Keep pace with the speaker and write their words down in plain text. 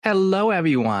Hello,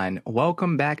 everyone.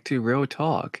 Welcome back to Real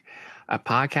Talk, a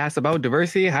podcast about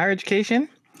diversity in higher education.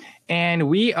 And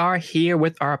we are here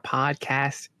with our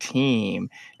podcast team.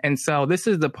 And so this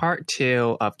is the part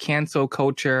 2 of cancel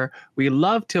culture. We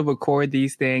love to record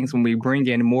these things when we bring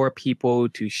in more people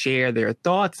to share their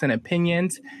thoughts and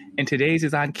opinions. And today's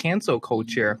is on cancel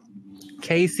culture.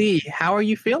 Casey, how are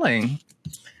you feeling?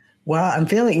 Well, I'm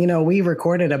feeling, we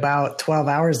recorded about 12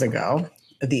 hours ago,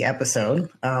 the episode,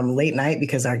 late night,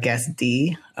 because our guest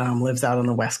Dee lives out on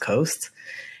the West Coast.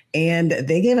 And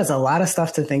they gave us a lot of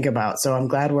stuff to think about. So I'm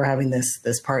glad we're having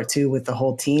this part 2 with the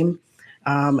whole team,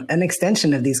 an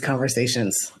extension of these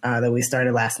conversations that we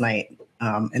started last night.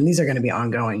 And these are going to be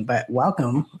ongoing, but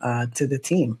welcome to the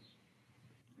team.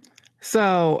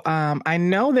 So I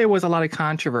know there was a lot of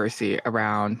controversy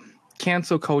around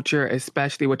cancel culture,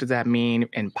 especially what does that mean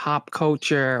in pop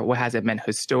culture? What has it meant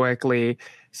historically?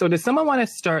 So does someone want to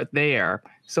start there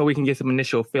so we can get some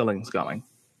initial feelings going?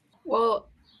 Well,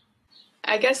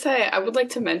 I guess I would like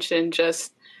to mention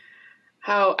just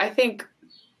how I think,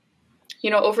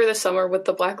 over the summer with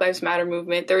the Black Lives Matter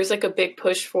movement, there was like a big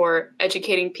push for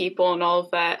educating people and all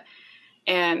of that.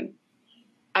 And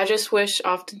I just wish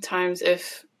oftentimes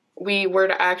if we were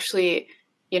to actually,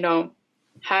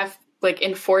 have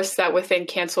enforce that within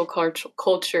cancel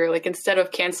culture, like instead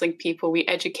of canceling people, we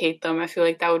educate them. I feel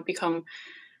like that would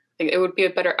it would be a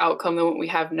better outcome than what we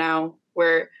have now,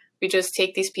 where we just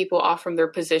take these people off from their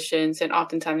positions, and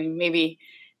oftentimes maybe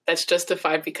that's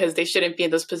justified because they shouldn't be in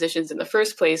those positions in the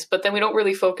first place. But then we don't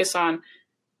really focus on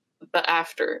the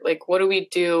after. Like, what do we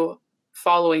do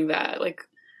following that? Like,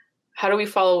 how do we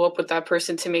follow up with that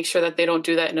person to make sure that they don't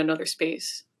do that in another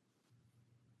space?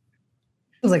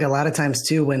 Like a lot of times,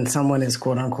 too, when someone is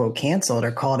quote unquote canceled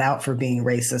or called out for being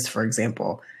racist, for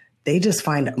example, they just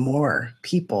find more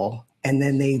people and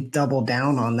then they double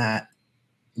down on that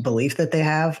belief that they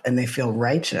have, and they feel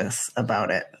righteous about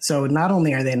it. So not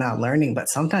only are they not learning, but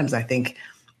sometimes I think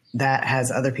that has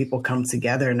other people come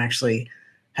together and actually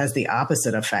has the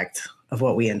opposite effect of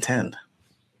what we intend.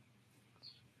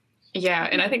 Yeah,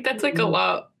 and I think that's a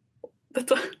lot.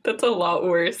 That's a lot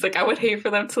worse. Like, I would hate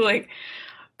for them to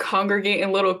congregate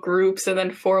in little groups and then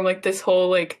form this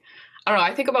whole I don't know.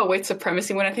 I think about white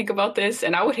supremacy when I think about this,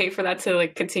 and I would hate for that to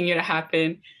continue to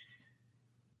happen.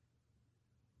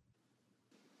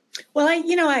 Well,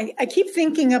 I keep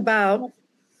thinking about,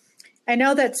 I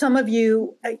know that some of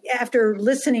you, after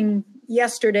listening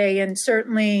yesterday and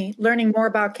certainly learning more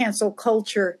about cancel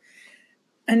culture,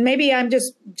 and maybe I'm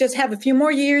just have a few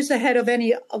more years ahead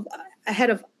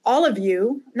of all of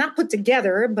you, not put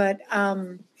together, but I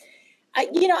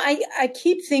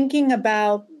keep thinking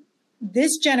about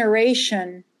this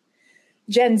generation,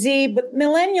 Gen Z, but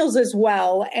millennials as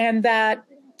well, and that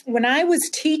when I was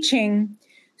teaching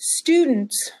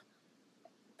students,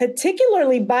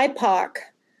 particularly BIPOC,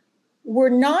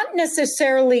 were not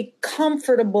necessarily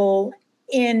comfortable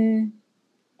in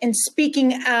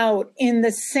speaking out in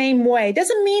the same way.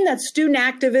 Doesn't mean that student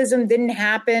activism didn't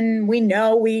happen. We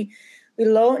know we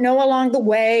know along the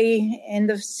way in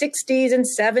the 60s and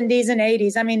 70s and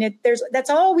 80s. I mean,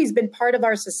 that's always been part of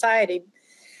our society,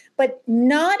 but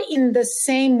not in the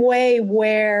same way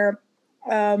where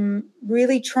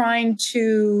really trying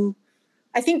to,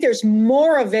 I think there's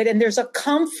more of it, and there's a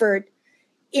comfort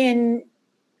in,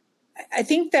 I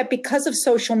think that because of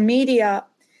social media,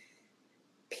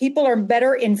 people are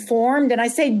better informed. And I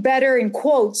say better in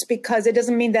quotes because it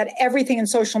doesn't mean that everything in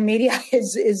social media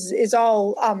is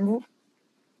all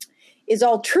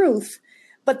truth,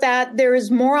 but that there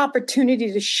is more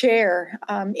opportunity to share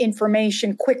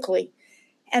information quickly.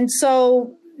 And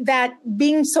so that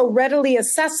being so readily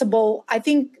accessible, I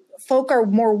think folk are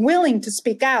more willing to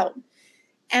speak out.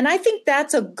 And I think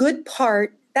that's a good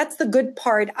part. That's the good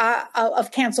part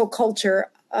of cancel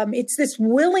culture. It's this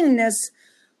willingness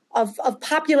of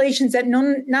populations that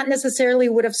not necessarily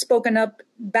would have spoken up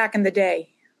back in the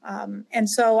day. And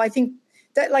so I think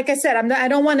that, like I said, I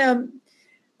don't want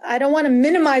to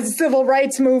minimize the civil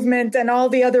rights movement and all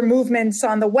the other movements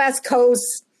on the West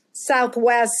Coast,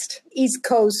 Southwest, East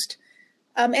Coast,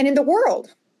 and in the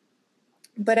world.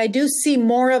 But I do see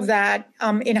more of that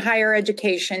in higher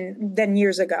education than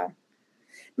years ago.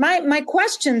 My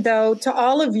question, though, to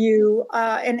all of you,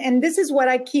 and this is what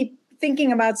I keep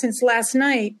thinking about since last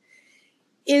night,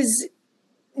 is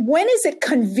when is it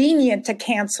convenient to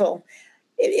cancel?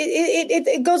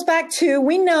 It goes back to,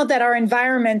 we know that our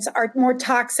environments are more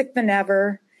toxic than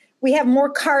ever. We have more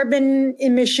carbon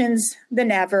emissions than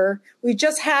ever. We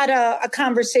just had a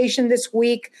conversation this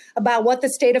week about what the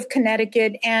state of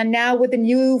Connecticut and now what the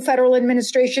new federal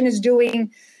administration is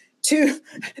doing to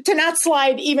not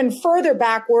slide even further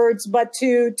backwards, but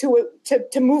to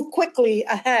move quickly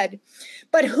ahead.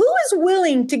 But who is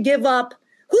willing to give up?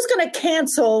 Who's going to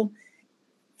cancel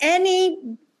any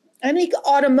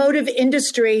automotive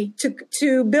industry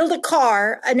to build a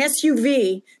car, an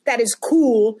SUV that is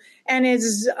cool and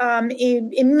is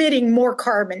emitting more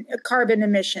carbon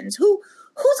emissions?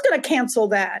 Who's going to cancel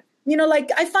that? Like,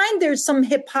 I find there's some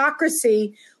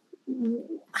hypocrisy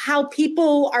how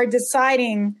people are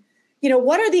deciding,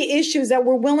 what are the issues that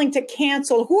we're willing to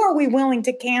cancel? Who are we willing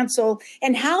to cancel?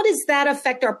 And how does that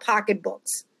affect our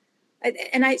pocketbooks?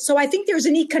 So I think there's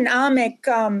an economic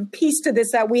piece to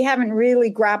this that we haven't really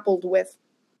grappled with.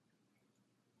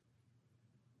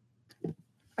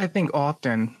 I think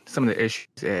often some of the issues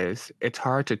is it's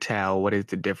hard to tell what is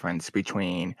the difference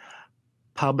between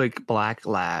public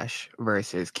backlash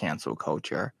versus cancel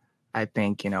culture. I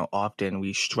think, often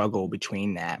we struggle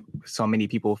between that. So many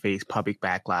people face public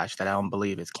backlash that I don't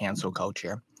believe is cancel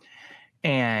culture.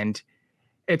 And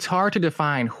it's hard to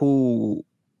define who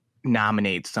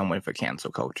nominates someone for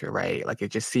cancel culture, right? Like,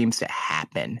 it just seems to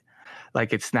happen.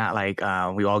 Like, it's not like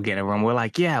we all get in a room. We're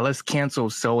like, yeah, let's cancel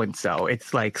so-and-so.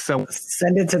 It's like, so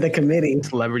send it to the committee.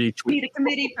 Celebrity tweet. Need a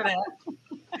committee for that.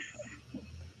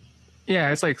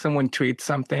 Yeah, it's like someone tweets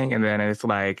something and then it's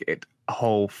like a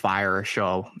whole fire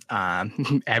show.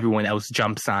 Everyone else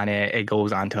jumps on it. It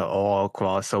goes onto all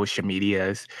across social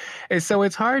medias. And so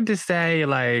it's hard to say,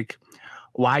 like,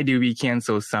 why do we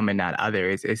cancel some and not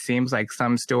others? It seems like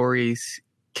some stories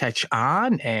catch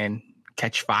on and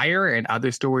catch fire and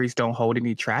other stories don't hold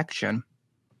any traction.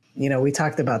 We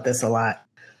talked about this a lot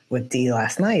with Dee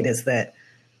last night, is that,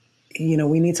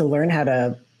 we need to learn how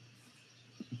to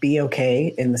be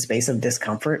okay in the space of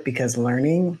discomfort, because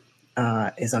learning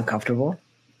is uncomfortable.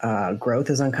 Growth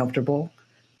is uncomfortable.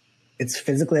 It's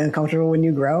physically uncomfortable when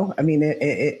you grow. I mean,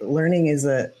 learning is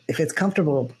if it's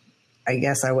comfortable, I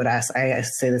guess I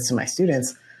say this to my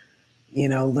students,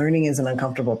 learning is an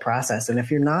uncomfortable process. And if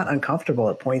you're not uncomfortable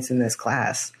at points in this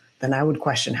class, then I would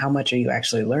question, how much are you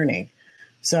actually learning?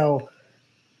 So,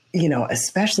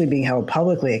 especially being held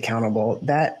publicly accountable,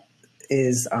 that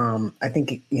is, I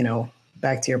think,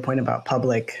 back to your point about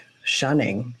public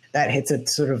shunning, that hits at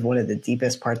sort of one of the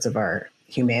deepest parts of our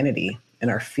humanity and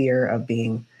our fear of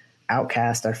being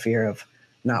outcast, our fear of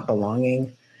not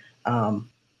belonging.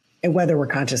 And whether we're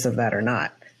conscious of that or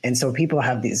not. And so people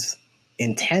have these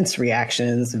intense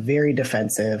reactions, very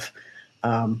defensive,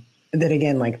 that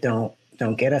again, like, don't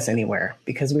get us anywhere,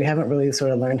 because we haven't really sort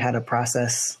of learned how to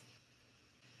process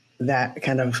that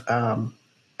kind of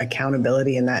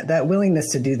accountability and that willingness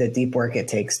to do the deep work it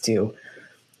takes to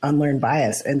unlearn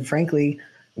bias. And frankly,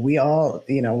 we all,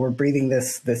 we're breathing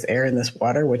this air and this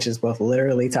water, which is both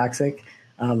literally toxic,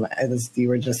 as you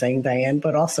were just saying, Diane,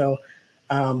 but also,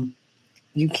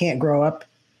 you can't grow up,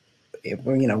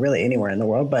 really anywhere in the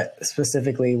world, but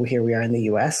specifically here we are in the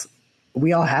US.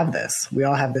 We all have this. We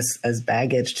all have this as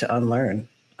baggage to unlearn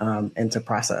and to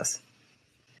process.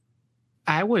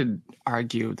 I would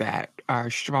argue that our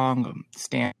strong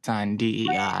stance on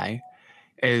DEI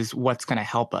is what's going to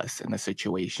help us in the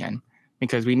situation,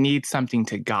 because we need something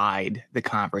to guide the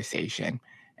conversation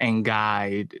and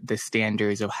guide the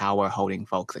standards of how we're holding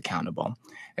folks accountable.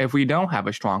 If we don't have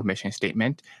a strong mission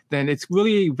statement, then it's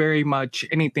really very much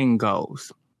anything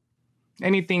goes.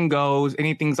 Anything goes,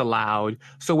 anything's allowed.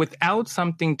 So without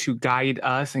something to guide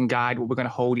us and guide what we're going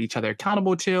to hold each other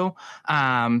accountable to,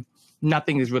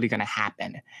 nothing is really going to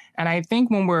happen. And I think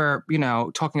when we're,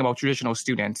 talking about traditional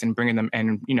students and bringing them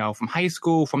in, from high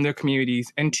school, from their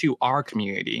communities into our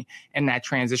community in that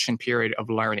transition period of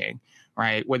learning,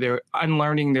 right, where they're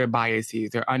unlearning their biases,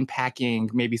 they're unpacking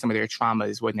maybe some of their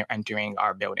traumas when they're entering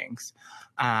our buildings.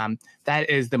 That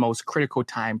is the most critical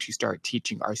time to start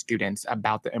teaching our students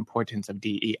about the importance of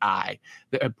DEI,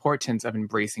 the importance of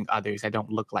embracing others that don't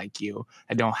look like you,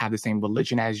 that don't have the same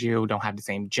religion as you, don't have the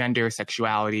same gender,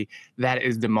 sexuality. That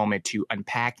is the moment to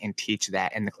unpack and teach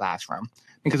that in the classroom.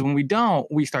 Because when we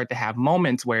don't, we start to have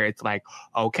moments where it's like,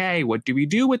 okay, what do we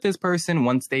do with this person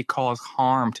once they cause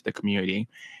harm to the community?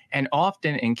 And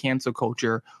often in cancel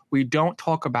culture, we don't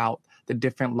talk about the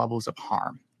different levels of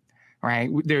harm, right?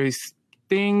 There's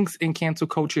things in cancel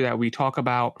culture that we talk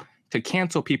about to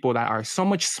cancel people that are so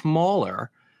much smaller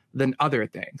than other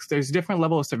things. There's different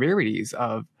levels of severities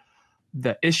of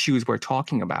the issues we're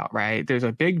talking about, right? There's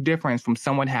a big difference from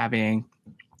someone having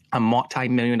a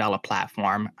multi-million-dollar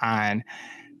platform on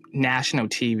national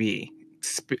TV,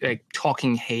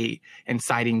 talking hate,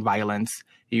 inciting violence,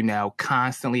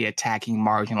 constantly attacking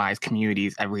marginalized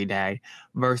communities every day,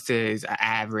 versus an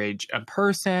average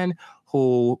person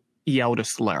who yelled a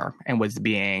slur and was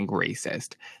being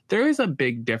racist. There is a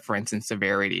big difference in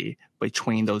severity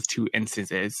between those two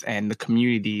instances and the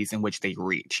communities in which they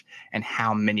reach and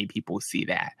how many people see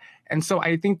that. And so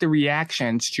I think the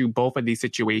reactions to both of these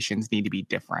situations need to be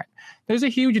different. There's a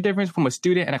huge difference from a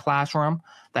student in a classroom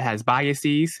that has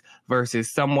biases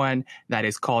versus someone that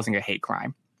is causing a hate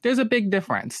crime. There's a big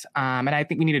difference. And I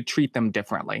think we need to treat them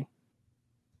differently.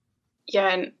 Yeah,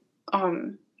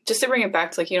 and just to bring it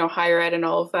back to, like, you know, higher ed and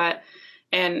all of that,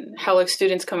 and how, like,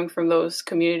 students coming from those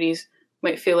communities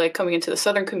might feel like coming into the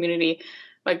Southern community,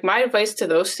 like, my advice to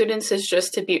those students is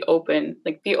just to be open,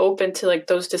 like, be open to, like,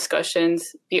 those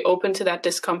discussions, be open to that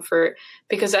discomfort,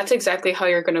 because that's exactly how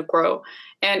you're going to grow.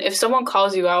 And if someone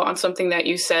calls you out on something that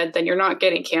you said, then you're not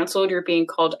getting canceled, you're being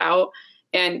called out.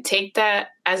 And take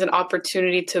that as an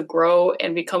opportunity to grow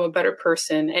and become a better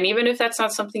person. And even if that's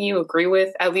not something you agree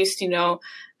with, at least you know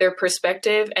their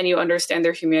perspective and you understand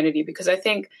their humanity. Because I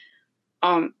think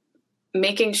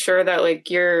making sure that, like,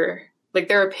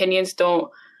 their opinions don't,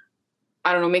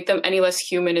 make them any less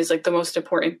human is, like, the most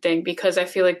important thing. Because I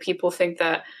feel like people think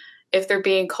that if they're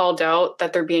being called out,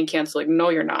 that they're being canceled. Like, no,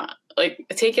 you're not. Like,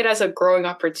 take it as a growing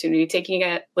opportunity, take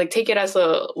it as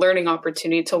a learning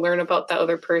opportunity to learn about that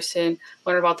other person,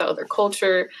 learn about that other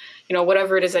culture, you know,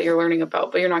 whatever it is that you're learning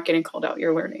about, but you're not getting called out,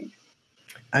 you're learning.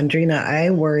 Andrina, I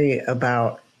worry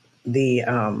about the,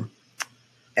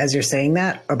 as you're saying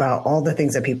that, about all the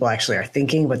things that people actually are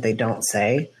thinking, but they don't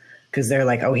say, because they're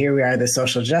like, oh, here we are, the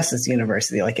social justice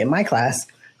university. Like, in my class,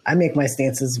 I make my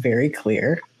stances very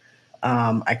clear.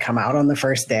 I come out on the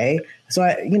first day.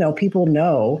 So, people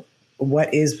know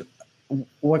what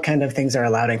kind of things are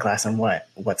allowed in class and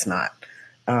what's not.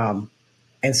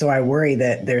 And so I worry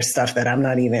that there's stuff that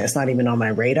it's not even on my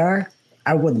radar.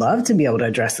 I would love to be able to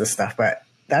address this stuff, but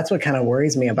that's what kind of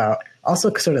worries me about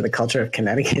also sort of the culture of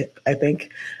Connecticut, I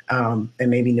think, and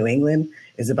maybe New England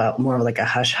is about more of like a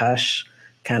hush hush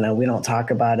kind of, we don't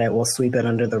talk about it, we'll sweep it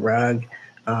under the rug.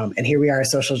 And here we are at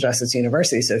Social Justice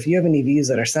University. So if you have any views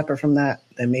that are separate from that,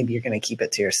 then maybe you're going to keep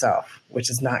it to yourself, which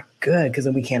is not good because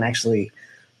then we can't actually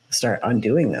start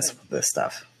undoing this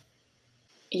stuff.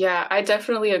 Yeah, I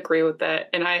definitely agree with that.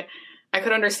 And I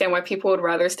could understand why people would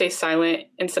rather stay silent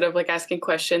instead of, like, asking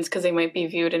questions because they might be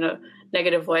viewed in a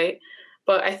negative light.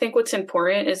 But I think what's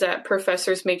important is that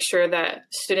professors make sure that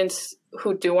students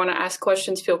who do want to ask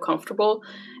questions feel comfortable.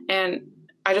 And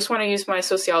I just want to use my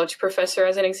sociology professor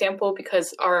as an example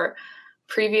because our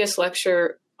previous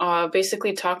lecture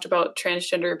basically talked about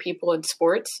transgender people in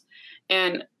sports.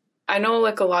 And I know,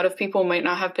 like, a lot of people might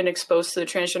not have been exposed to the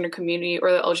transgender community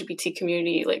or the LGBT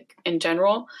community, like, in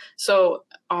general. So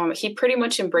he pretty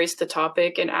much embraced the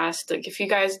topic and asked, like, if you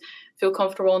guys feel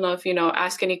comfortable enough,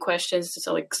 ask any questions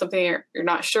to, like, something you're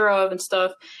not sure of and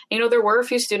stuff. And, there were a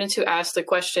few students who asked the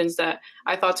questions that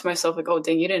I thought to myself, like, oh,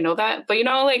 dang, you didn't know that. But,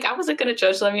 like, I wasn't going to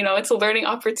judge them. It's a learning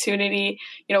opportunity.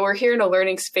 We're here in a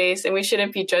learning space and we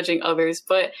shouldn't be judging others.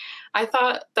 But I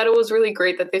thought that it was really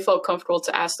great that they felt comfortable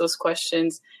to ask those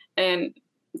questions and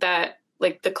that,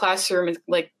 like, the classroom,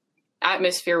 like,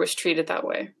 atmosphere was treated that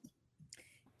way.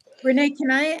 Renee, can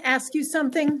I ask you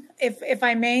something, if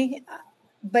I may?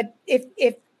 But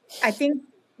if I think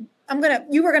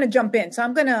you were gonna jump in, so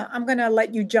I'm gonna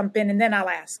let you jump in and then I'll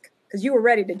ask because you were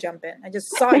ready to jump in. I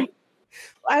just saw you.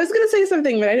 I was gonna say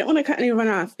something, but I didn't want to cut anyone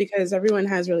off because everyone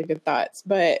has really good thoughts.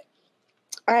 But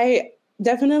I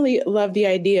definitely love the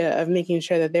idea of making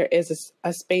sure that there is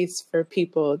a space for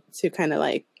people to kind of,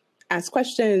 like, ask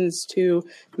questions, to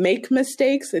make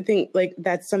mistakes. I think, like,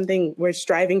 that's something we're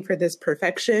striving for, this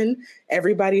perfection.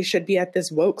 Everybody should be at this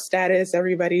woke status.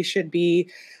 Everybody should be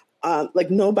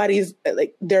nobody's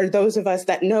like, there are those of us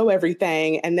that know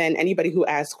everything. And then anybody who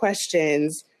asks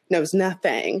questions knows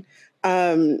nothing.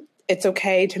 It's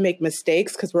okay to make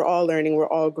mistakes because we're all learning, we're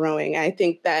all growing. I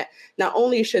think that not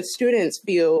only should students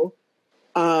feel,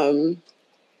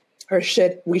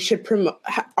 we should promote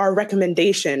our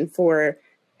recommendation for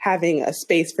having a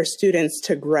space for students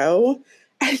to grow.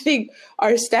 I think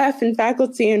our staff and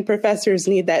faculty and professors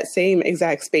need that same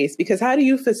exact space, because how do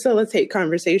you facilitate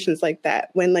conversations like that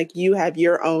when, like, you have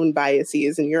your own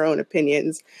biases and your own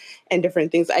opinions and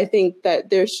different things? I think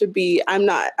that there should be, I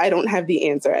don't have the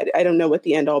answer. I don't know what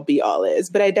the end all be all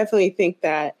is, but I definitely think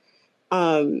that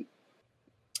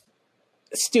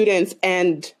students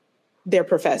and their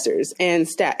professors and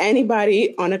staff,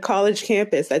 anybody on a college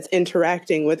campus that's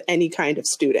interacting with any kind of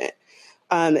student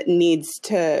needs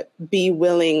to be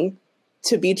willing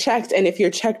to be checked. And if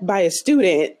you're checked by a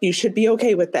student, you should be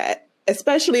okay with that,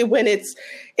 especially when it's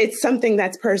it's something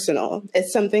that's personal.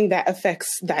 It's something that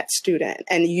affects that student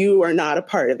and you are not a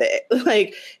part of it.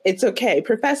 Like, it's okay.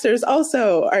 Professors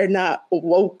also are not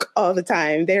woke all the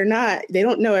time. They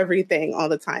don't know everything all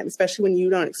the time, especially when you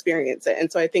don't experience it.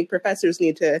 And so I think professors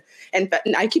need to, and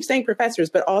I keep saying professors,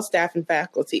 but all staff and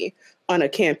faculty on a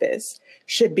campus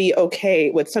should be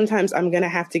okay with sometimes I'm going to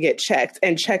have to get checked,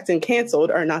 and checked and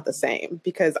canceled are not the same,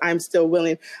 because I'm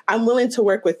willing to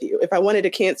work with you. If I wanted to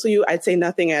cancel you, I'd say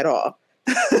nothing at all.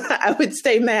 I would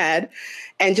stay mad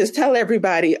and just tell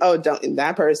everybody, oh, don't,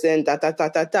 that person, ...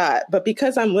 But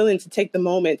because I'm willing to take the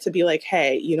moment to be like,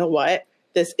 hey, you know what?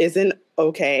 This isn't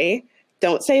okay.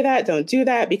 Don't say that. Don't do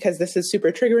that, because this is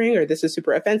super triggering, or this is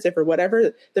super offensive, or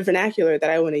whatever the vernacular that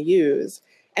I want to use.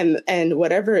 And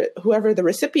whoever the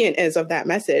recipient is of that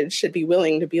message should be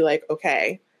willing to be like,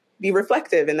 okay, be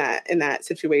reflective in that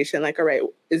situation. Like, all right,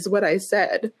 is what I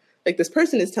said, like, this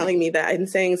person is telling me that I'm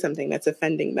saying something that's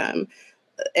offending them.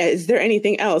 Is there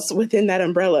anything else within that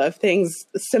umbrella of things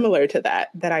similar to that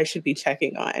I should be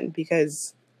checking on?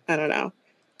 Because, I don't know,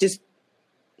 just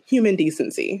human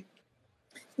decency.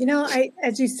 You know,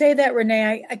 as you say that,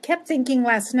 Renee, I kept thinking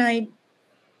last night,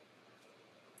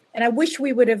 and I wish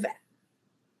we would have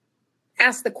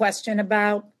asked the question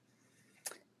about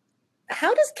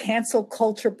how does cancel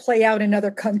culture play out in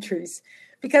other countries?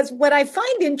 Because what I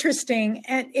find interesting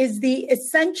is the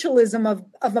essentialism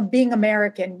of being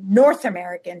American, North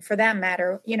American for that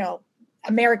matter, you know,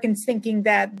 Americans thinking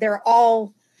that they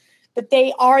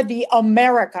are the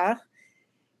America.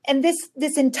 And this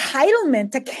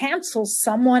entitlement to cancel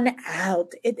someone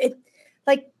out, it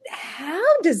like,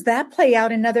 how does that play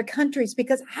out in other countries?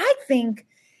 Because I think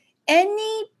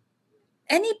any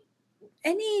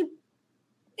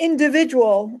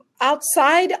individual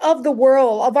outside of the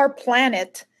world, of our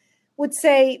planet, would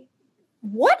say,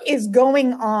 what is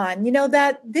going on? You know,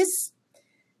 that this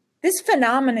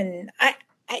phenomenon, I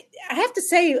have to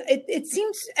say, it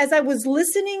seems, as I was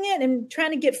listening it and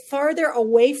trying to get farther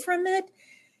away from it,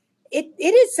 it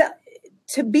is,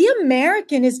 to be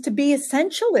American is to be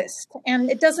essentialist. And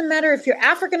it doesn't matter if you're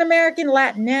African-American,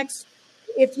 Latinx,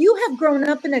 if you have grown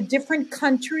up in a different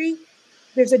country,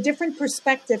 there's a different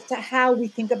perspective to how we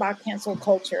think about cancel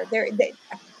culture.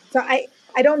 So I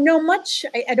don't know much.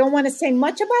 I don't want to say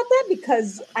much about that,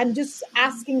 because I'm just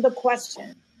asking the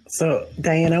question. So,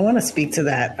 Diane, I want to speak to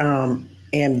that.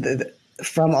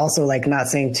 From also like not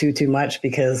saying too much,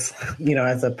 because, you know,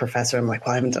 as a professor, I'm like,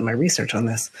 well, I haven't done my research on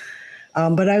this.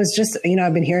 But I was just, you know,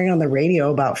 I've been hearing on the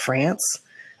radio about France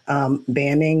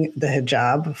banning the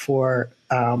hijab for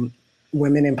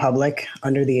women in public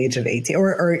under the age of 18,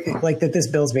 or like that this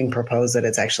bill's being proposed, that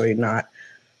it's actually not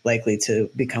likely to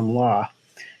become law.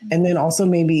 And then also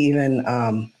maybe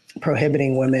even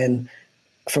prohibiting women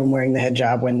from wearing the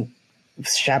hijab when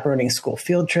chaperoning school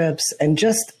field trips, and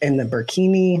just in the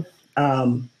burkini.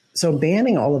 So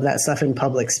banning all of that stuff in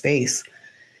public space.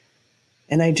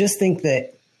 And I just think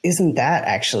that, isn't that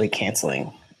actually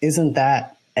canceling? Isn't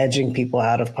that edging people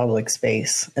out of public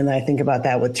space? And I think about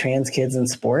that with trans kids in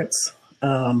sports,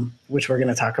 which we're going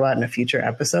to talk about in a future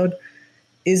episode.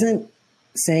 Isn't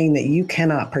saying that you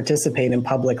cannot participate in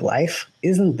public life,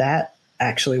 isn't that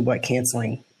actually what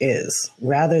canceling is,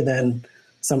 rather than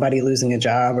somebody losing a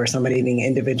job or somebody being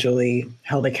individually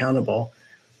held accountable?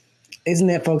 Isn't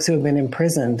it folks who have been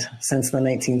imprisoned since the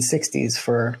 1960s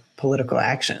for political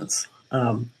actions?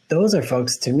 Those are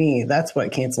folks, to me, that's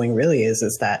what canceling really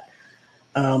is that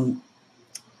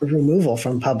removal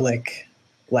from public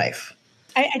life.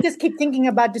 I just keep thinking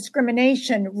about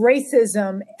discrimination,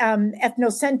 racism,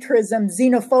 ethnocentrism,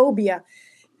 xenophobia.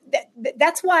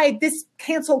 That's why this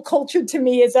cancel culture to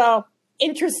me is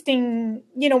interesting,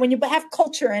 you know, when you have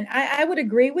culture. And I would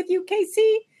agree with you,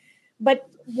 Casey. But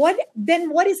what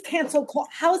is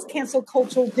how is cancel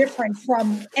culture different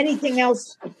from anything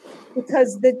else?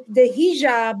 Because the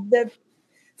hijab, the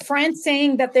France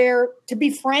saying that to be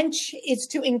French is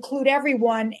to include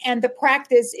everyone, and the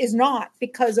practice is not,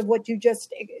 because of what you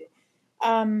just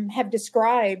have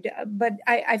described. But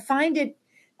I find it,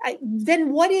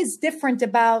 then what is different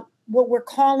about what we're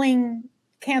calling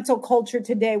cancel culture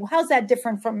today? How's that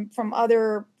different from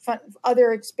other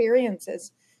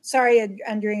experiences? Sorry,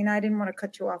 Andreen, I didn't want to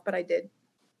cut you off, but I did.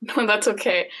 No, that's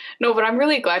okay. No, but I'm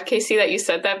really glad, Casey, that you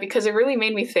said that, because it really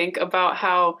made me think about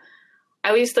how,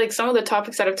 at least like some of the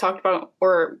topics that I've talked about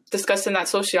or discussed in that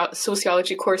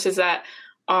sociology course is that,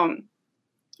 you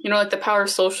know, like the power of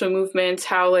social movements,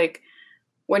 how like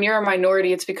when you're a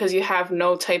minority, it's because you have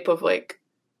no type of like,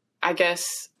 I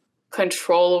guess,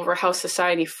 control over how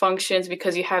society functions,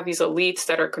 because you have these elites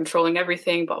that are controlling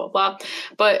everything, blah, blah, blah.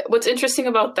 But what's interesting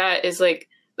about that is like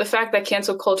the fact that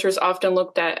cancel culture is often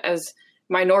looked at as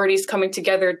minorities coming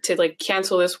together to like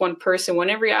cancel this one person, when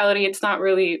in reality it's not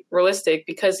really realistic,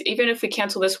 because even if we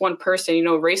cancel this one person, you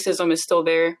know, racism is still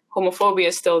there, homophobia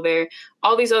is still there,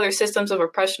 all these other systems of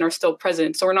oppression are still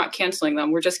present. So we're not canceling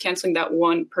them, we're just canceling that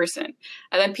one person.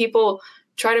 And then people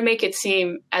try to make it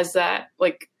seem as that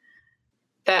like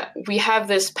that we have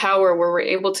this power where we're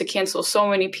able to cancel so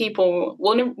many people,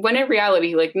 when in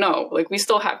reality, like, no, like we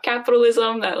still have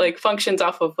capitalism that like functions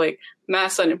off of like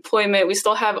mass unemployment. We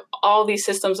still have all these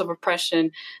systems of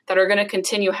oppression that are going to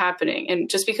continue happening.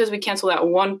 And just because we cancel that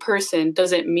one person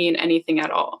doesn't mean anything at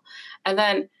all. And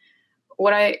then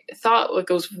what I thought like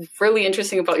was really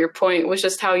interesting about your point was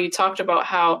just how you talked about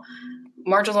how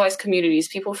marginalized communities,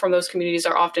 people from those communities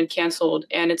are often canceled,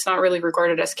 and it's not really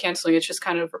regarded as canceling. It's just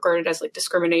kind of regarded as like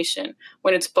discrimination,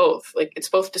 when it's both. Like it's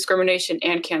both discrimination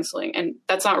and canceling. And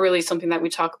that's not really something that we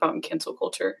talk about in cancel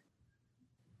culture.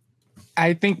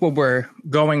 I think what we're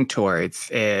going towards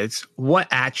is what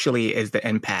actually is the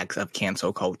impacts of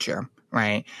cancel culture,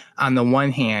 right? On the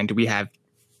one hand, we have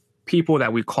people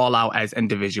that we call out as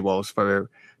individuals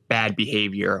for bad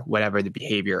behavior, whatever the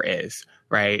behavior is,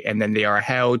 right? And then they are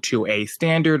held to a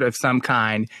standard of some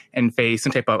kind and face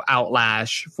some type of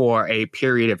outlash for a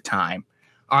period of time.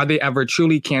 Are they ever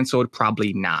truly canceled?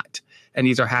 Probably not. And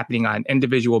these are happening on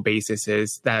individual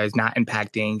bases that is not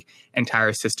impacting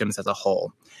entire systems as a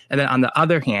whole. And then on the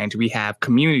other hand, we have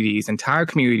communities, entire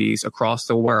communities across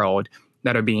the world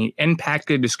that are being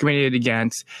impacted, discriminated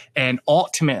against, and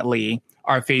ultimately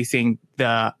are facing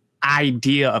the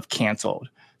idea of canceled.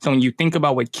 So when you think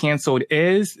about what canceled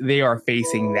is, they are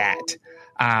facing that,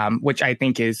 which I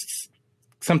think is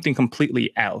something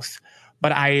completely else.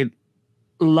 But I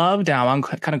love now, I'm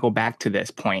kind of go back to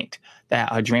this point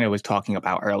that Adriana was talking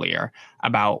about earlier,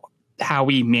 about how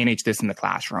we manage this in the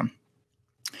classroom.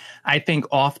 I think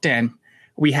often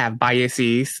we have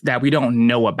biases that we don't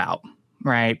know about,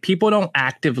 right? People don't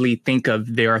actively think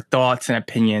of their thoughts and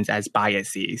opinions as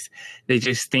biases. They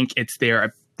just think it's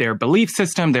their belief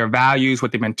system, their values,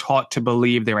 what they've been taught to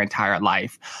believe their entire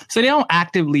life. So they don't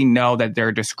actively know that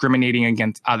they're discriminating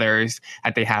against others,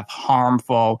 that they have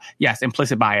harmful, yes,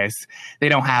 implicit bias. They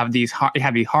don't have these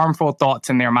harmful thoughts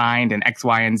in their mind and X,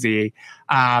 Y, and Z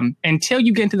until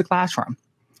you get into the classroom.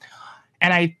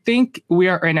 And I think we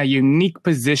are in a unique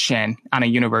position on a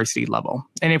university level.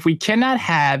 And if we cannot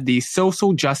have these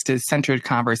social justice centered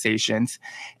conversations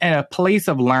in a place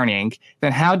of learning,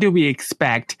 then how do we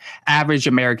expect average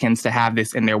Americans to have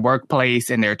this in their workplace,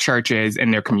 in their churches,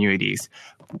 in their communities,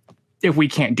 if we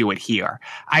can't do it here?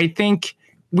 I think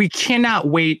we cannot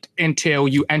wait until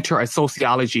you enter a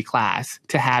sociology class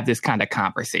to have this kind of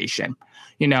conversation.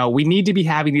 You know, we need to be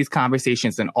having these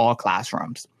conversations in all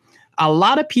classrooms. A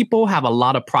lot of people have a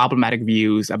lot of problematic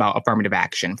views about affirmative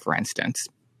action, for instance.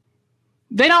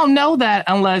 They don't know that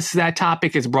unless that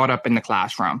topic is brought up in the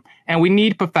classroom. And we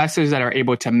need professors that are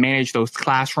able to manage those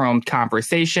classroom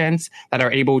conversations, that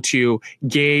are able to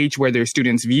gauge where their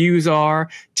students' views are,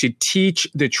 to teach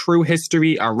the true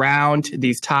history around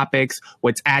these topics,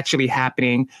 what's actually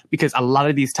happening, because a lot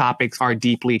of these topics are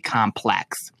deeply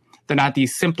complex. They're not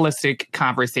these simplistic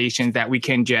conversations that we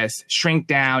can just shrink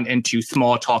down into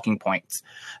small talking points.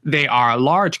 They are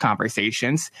large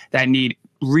conversations that need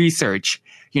research,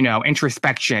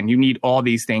 introspection. You need all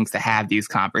these things to have these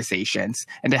conversations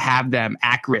and to have them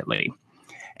accurately.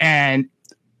 And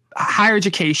higher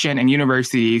education and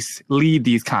universities lead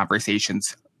these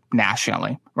conversations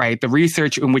nationally, right? The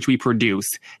research in which we produce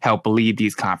help lead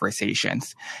these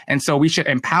conversations. And so we should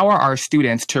empower our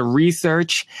students to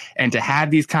research and to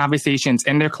have these conversations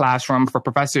in their classroom, for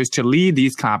professors to lead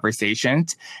these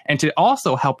conversations and to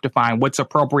also help define what's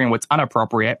appropriate and what's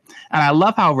inappropriate. And I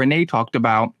love how Renee talked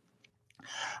about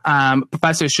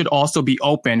professors should also be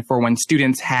open for when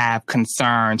students have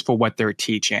concerns for what they're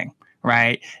teaching.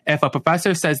 Right? If a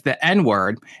professor says the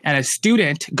N-word and a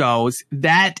student goes,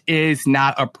 that is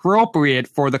not appropriate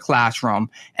for the classroom,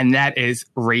 and that is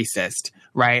racist,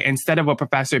 right? Instead of a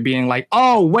professor being like,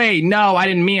 oh, wait, no, I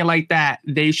didn't mean it like that,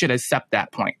 they should accept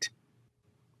that point.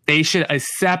 They should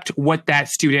accept what that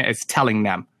student is telling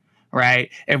them, right?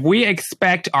 If we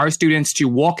expect our students to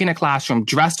walk in a classroom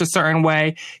dressed a certain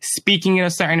way, speaking in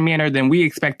a certain manner, then we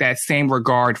expect that same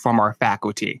regard from our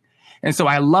faculty. And so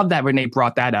I love that Renee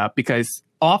brought that up, because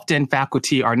often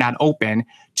faculty are not open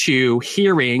to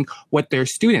hearing what their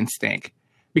students think.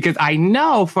 Because I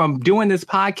know from doing this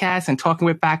podcast and talking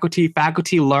with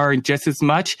faculty learn just as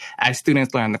much as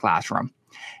students learn in the classroom.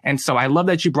 And so I love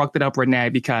that you brought that up, Renee,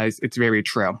 because it's very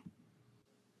true.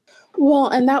 Well,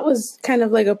 and that was kind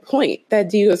of like a point that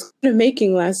Dee was kind of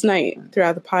making last night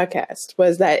throughout the podcast,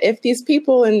 was that if these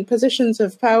people in positions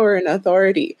of power and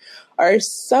authority are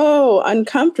so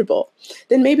uncomfortable,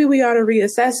 then maybe we ought to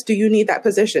reassess, do you need that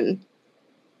position?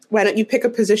 Why don't you pick a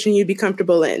position you'd be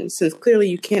comfortable in, since clearly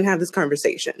you can't have this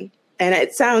conversation? And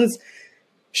it sounds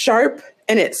sharp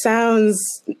and it sounds,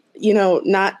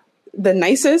 not the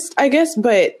nicest, I guess,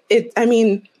 but it's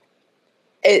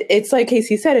like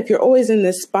Casey said, if you're always in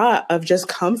this spot of just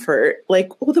comfort,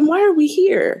 like, well, then why are we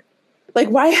here? Like,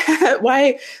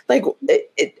 why,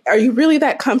 are you really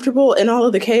that comfortable in all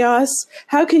of the chaos?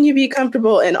 How can you be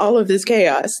comfortable in all of this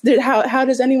chaos? How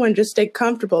does anyone just stay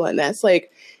comfortable in this?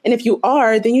 Like, and if you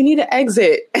are, then you need to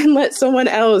exit and let someone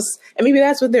else, and maybe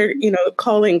that's what they're,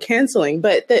 calling canceling,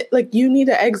 but you need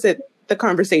to exit the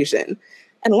conversation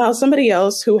and allow somebody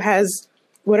else who has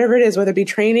whatever it is, whether it be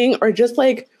training or just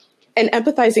like an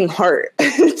empathizing heart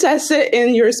to sit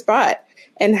in your spot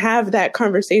and have that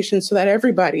conversation so that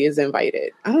everybody is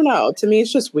invited. I don't know. To me,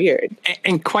 it's just weird.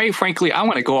 And quite frankly, I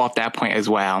want to go off that point as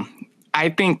well. I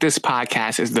think this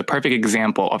podcast is the perfect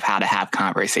example of how to have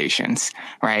conversations,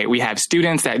 right? We have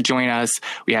students that join us.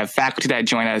 We have faculty that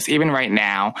join us. Even right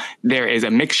now, there is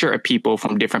a mixture of people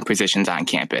from different positions on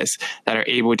campus that are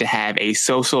able to have a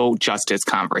social justice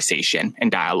conversation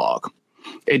and dialogue.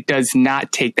 It does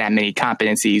not take that many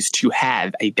competencies to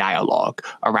have a dialogue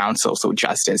around social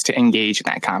justice, to engage in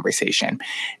that conversation.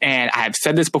 And I've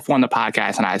said this before on the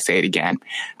podcast, and I say it again.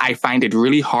 I find it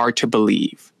really hard to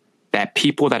believe that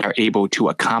people that are able to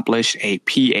accomplish a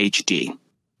PhD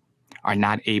are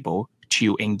not able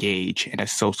to engage in a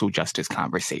social justice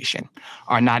conversation,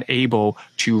 are not able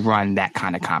to run that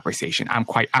kind of conversation.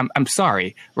 I'm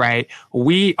sorry, right?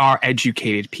 We are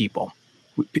educated people.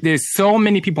 There's so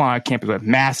many people on our campus with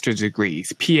master's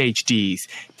degrees, PhDs,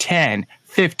 10,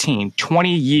 15,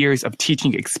 20 years of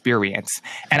teaching experience.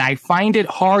 And I find it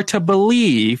hard to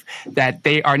believe that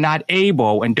they are not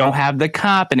able and don't have the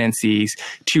competencies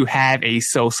to have a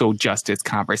social justice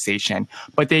conversation.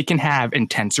 But they can have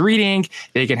intense reading,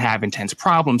 they can have intense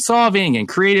problem solving and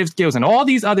creative skills and all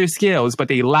these other skills, but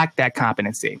they lack that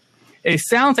competency. It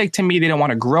sounds like to me they don't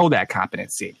want to grow that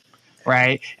competency.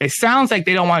 Right? It sounds like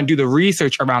they don't want to do the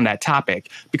research around that topic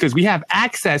because we have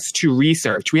access to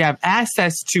research. We have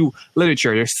access to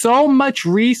literature. There's so much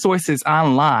resources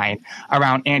online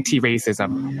around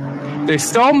anti-racism. There's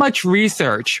so much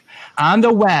research on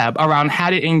the web around how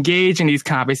to engage in these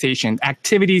conversations,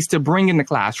 activities to bring in the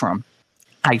classroom.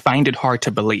 I find it hard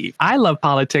to believe. I love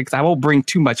politics. I won't bring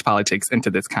too much politics into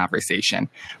this conversation,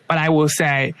 but I will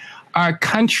say our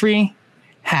country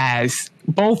has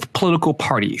both political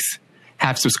parties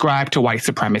have subscribed to white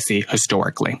supremacy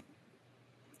historically,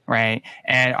 right?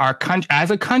 And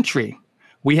as a country,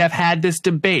 we have had this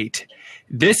debate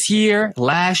this year,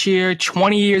 last year,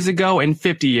 20 years ago, and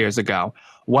 50 years ago,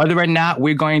 whether or not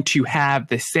we're going to have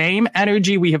the same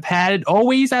energy we have had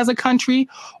always as a country,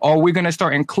 or we're going to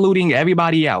start including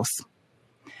everybody else.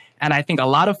 And I think a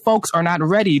lot of folks are not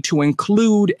ready to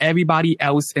include everybody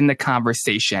else in the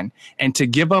conversation and to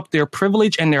give up their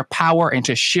privilege and their power and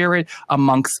to share it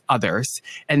amongst others.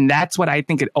 And that's what I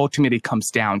think it ultimately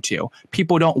comes down to.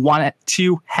 People don't want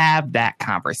to have that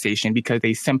conversation because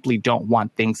they simply don't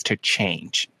want things to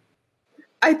change.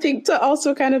 I think to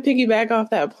also kind of piggyback off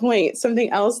that point,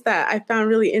 something else that I found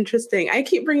really interesting. I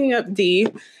keep bringing up Dee.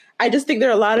 I just think there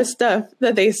are a lot of stuff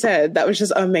that they said that was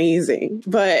just amazing.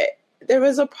 But there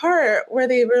was a part where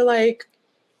they were like,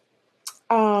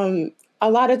 a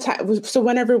lot of times, so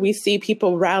whenever we see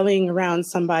people rallying around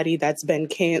somebody that's been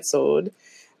canceled,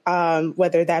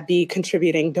 whether that be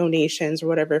contributing donations or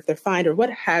whatever, if they're fined or what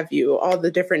have you, all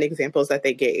the different examples that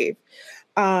they gave,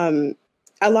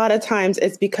 a lot of times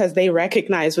it's because they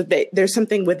recognize there's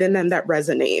something within them that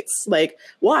resonates. Like,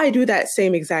 well, I do that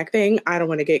same exact thing. I don't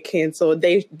want to get canceled.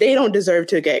 They don't deserve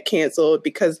to get canceled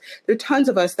because there are tons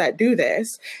of us that do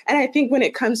this. And I think when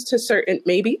it comes to certain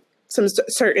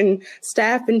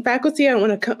staff and faculty, I don't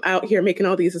want to come out here making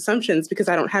all these assumptions because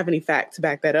I don't have any facts to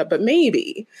back that up. But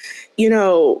maybe,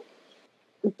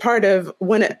 part of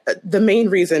the main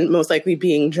reason, most likely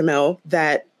being Jamel,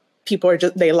 that people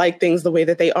they like things the way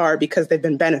that they are because they've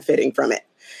been benefiting from it.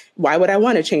 Why would I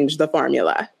want to change the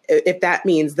formula if that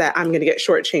means that I'm going to get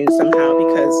shortchanged somehow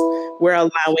because we're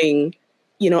allowing,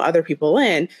 other people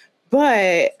in?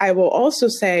 But I will also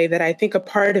say that I think a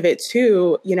part of it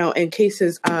too, in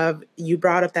cases of, you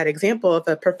brought up that example of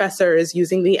a professor is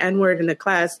using the N-word in a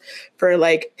class for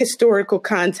like historical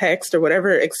context or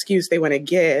whatever excuse they want to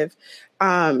give.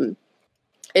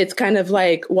 it's kind of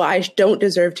like, well, I don't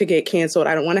deserve to get canceled.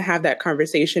 I don't want to have that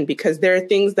conversation, because there are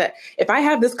things that if I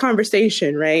have this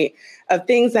conversation, right, of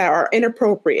things that are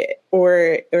inappropriate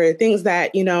or things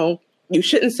that, you know, you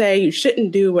shouldn't say, you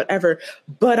shouldn't do, whatever,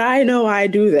 but I know I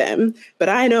do them, but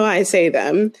I know I say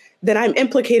them, then I'm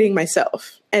implicating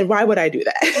myself. And why would I do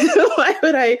that?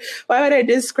 Why would I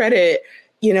discredit,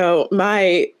 you know,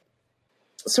 my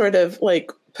sort of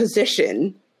like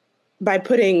position by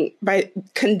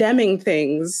condemning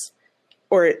things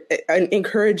or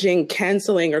encouraging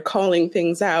canceling or calling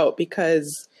things out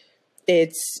because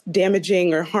it's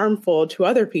damaging or harmful to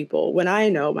other people, when I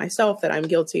know myself that I'm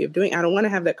guilty of doing? I don't want to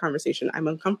have that conversation. I'm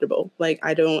uncomfortable. Like,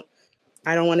 I don't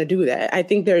want to do that. I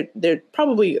think there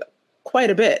probably quite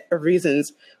a bit of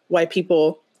reasons why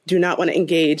people do not want to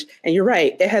engage. And you're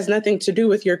right, it has nothing to do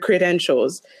with your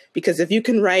credentials, because if you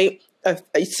can write a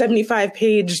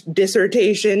 75-page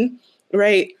dissertation,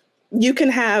 right, you can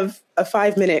have a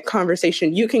 5-minute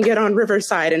conversation. You can get on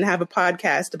Riverside and have a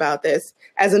podcast about this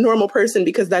as a normal person,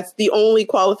 because that's the only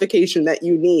qualification that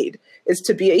you need, is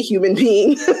to be a human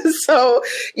being. So,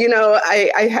 you know,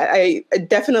 I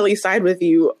definitely side with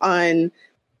you on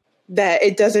that.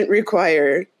 It doesn't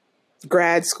require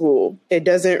grad school. It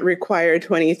doesn't require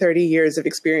 20, 30 years of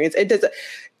experience. It doesn't.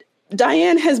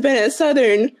 Diane has been at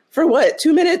Southern for what,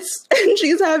 2 minutes? And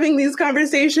she's having these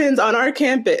conversations on our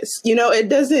campus. You know,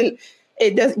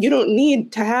 you don't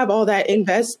need to have all that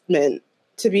investment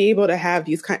to be able to have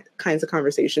these kinds of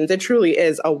conversations. It truly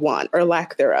is a want or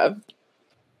lack thereof.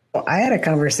 Well, I had a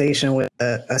conversation with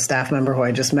a staff member who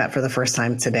I just met for the first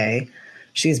time today.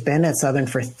 She's been at Southern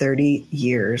for 30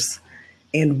 years.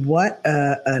 And what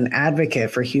an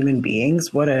advocate for human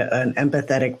beings, what an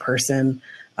empathetic person,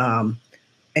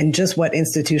 and just what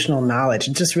institutional knowledge.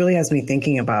 It just really has me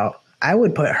thinking about, I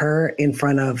would put her in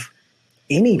front of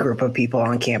any group of people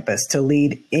on campus to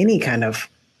lead any kind of,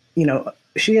 you know,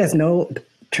 she has no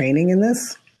training in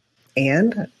this.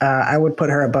 And I would put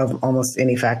her above almost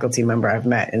any faculty member I've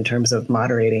met in terms of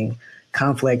moderating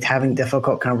conflict, having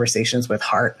difficult conversations with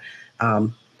heart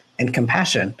and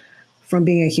compassion from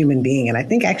being a human being. And I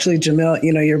think actually, Jamil,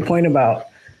 you know, your point about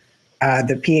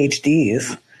the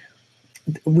PhDs,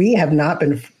 we have not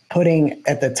been putting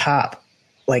at the top,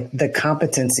 like the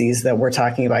competencies that we're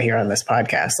talking about here on this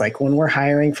podcast. Like when we're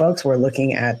hiring folks, we're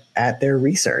looking at their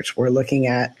research. We're looking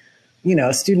at, you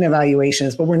know, student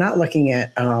evaluations, but we're not looking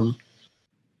at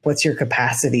what's your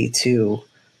capacity to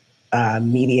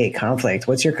mediate conflict?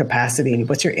 What's your capacity?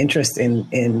 What's your interest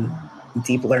in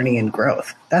deep learning and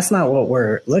growth? That's not what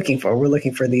we're looking for. We're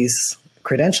looking for these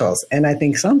credentials. And I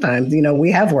think sometimes, you know,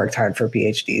 we have worked hard for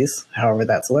PhDs, however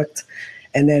that's looked.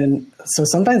 And then, so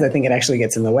sometimes I think it actually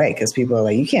gets in the way because people are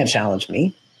like, you can't challenge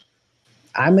me.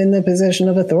 I'm in the position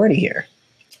of authority here.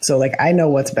 So like, I know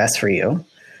what's best for you.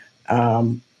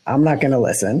 I'm not going to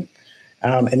listen.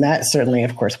 And that certainly,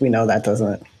 of course, we know that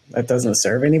doesn't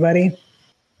serve anybody.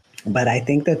 But I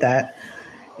think that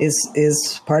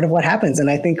is part of what happens. And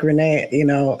I think, Renee, you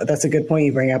know, that's a good point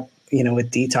you bring up, you know,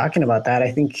 with Dee talking about that.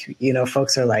 I think, you know,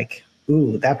 folks are like,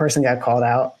 ooh, that person got called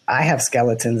out. I have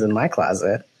skeletons in my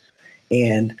closet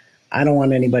and I don't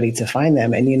want anybody to find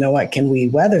them. And you know what? Can we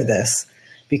weather this?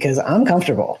 Because I'm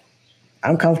comfortable.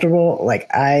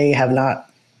 Like I have not,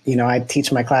 you know, I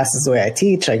teach my classes the way I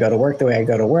teach. I go to work the way I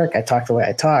go to work. I talk the way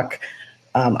I talk.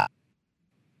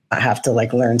 I have to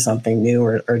like learn something new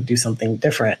or do something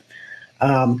different.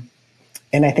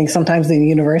 And I think sometimes the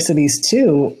universities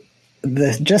too,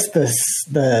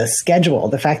 the schedule,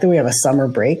 the fact that we have a summer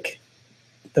break,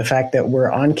 the fact that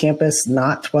we're on campus,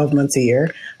 not 12 months a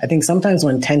year. I think sometimes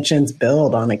when tensions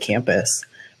build on a campus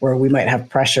where we might have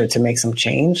pressure to make some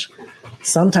change,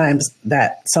 sometimes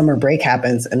that summer break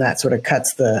happens and that sort of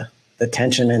cuts the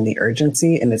tension and the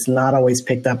urgency. And it's not always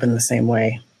picked up in the same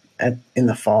way in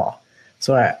the fall.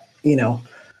 So, you know,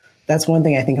 that's one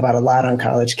thing I think about a lot on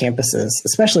college campuses,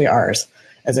 especially ours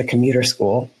as a commuter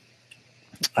school.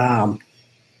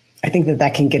 I think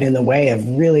that can get in the way of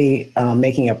really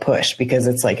making a push, because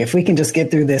it's like, if we can just get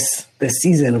through this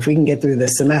season, if we can get through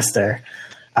this semester,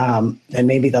 then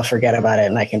maybe they'll forget about it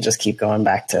and I can just keep going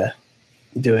back to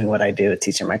doing what I do,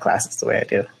 teaching my classes the way I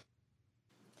do.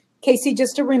 Casey,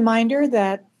 just a reminder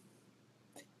that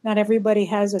not everybody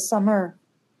has a summer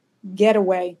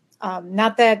getaway.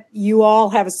 Not that you all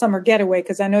have a summer getaway,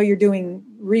 because I know you're doing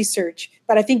research,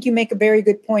 but I think you make a very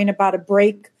good point about a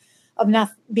break of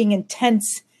not being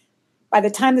intense. By the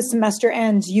time the semester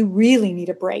ends, you really need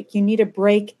a break. You need a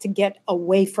break to get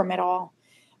away from it all.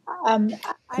 And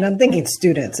I'm thinking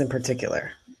students in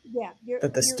particular. Yeah.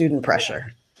 The student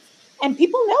pressure. And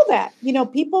people know that. You know,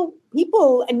 people,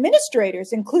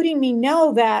 administrators, including me,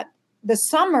 know that the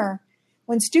summer,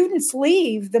 when students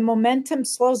leave, the momentum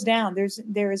slows down.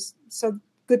 There's so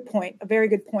good point, a very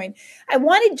good point. I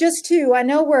wanted just to, I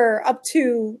know we're up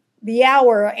to the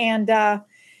hour, and as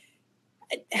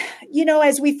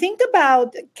we think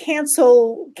about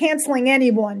canceling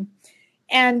anyone,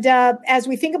 and as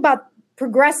we think about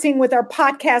progressing with our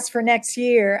podcast for next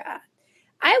year,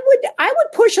 I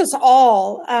would push us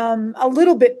all a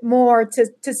little bit more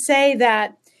to say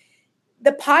that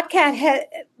the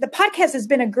podcast has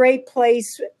been a great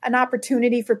place, an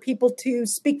opportunity for people to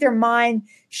speak their mind,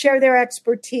 share their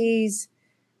expertise,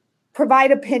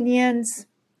 provide opinions,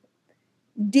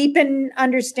 deepen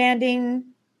understanding.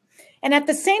 And at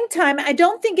the same time, I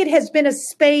don't think it has been a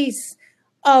space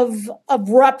of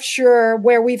rupture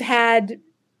where we've had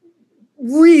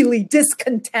really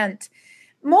discontent.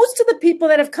 Most of the people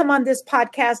that have come on this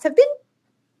podcast have been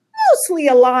mostly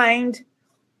aligned,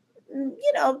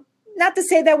 not to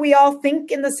say that we all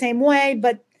think in the same way,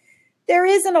 but there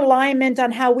is an alignment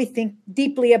on how we think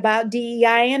deeply about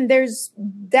DEI, and there's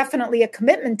definitely a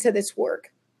commitment to this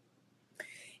work.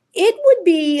 It would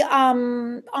be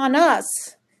on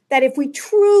us that if we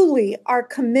truly are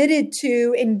committed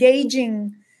to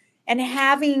engaging and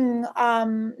having,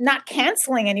 not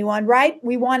canceling anyone, right?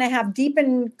 We want to have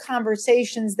deepened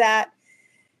conversations that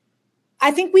I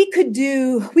think we could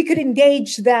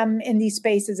engage them in these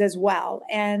spaces as well.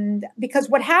 And because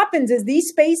what happens is these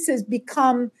spaces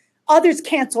others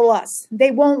cancel us.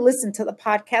 They won't listen to the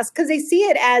podcast because they see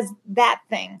it as that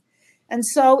thing. And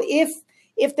so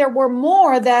if there were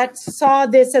more that saw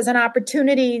this as an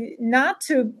opportunity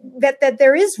that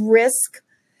there is risk,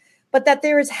 but that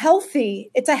there is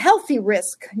it's a healthy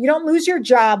risk. You don't lose your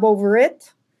job over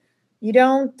it. You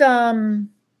don't,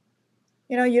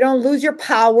 you don't lose your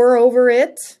power over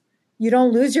it. You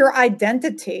don't lose your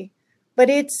identity, but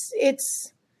it's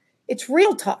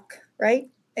real talk, right?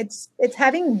 It's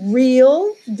having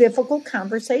real difficult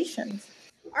conversations.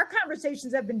 Our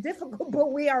conversations have been difficult,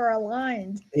 but we are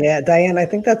aligned. Yeah, Diane, I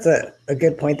think that's a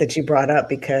good point that you brought up,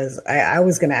 because I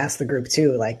was going to ask the group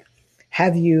too, like,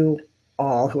 have you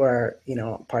all who are,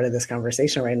 part of this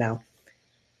conversation right now,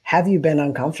 have you been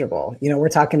uncomfortable? We're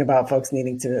talking about folks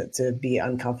needing to be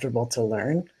uncomfortable to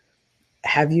learn.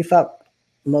 Have you felt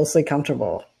mostly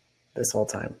comfortable this whole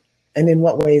time? And in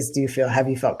what ways have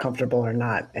you felt comfortable or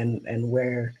not? And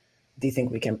where do you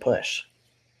think we can push?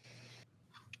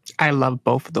 I love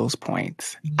both of those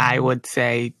points. I would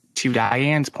say, to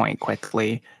Diane's point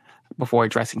quickly, before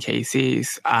addressing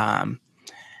Casey's,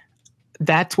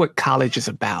 that's what college is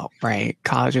about, right?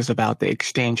 College is about the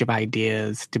exchange of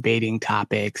ideas, debating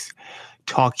topics,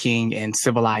 talking in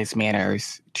civilized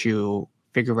manners to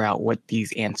figure out what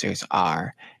these answers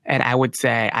are. And I would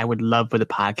say I would love for the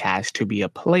podcast to be a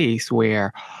place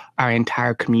where our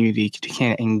entire community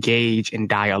can engage in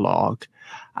dialogue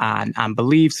on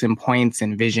beliefs and points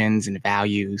and visions and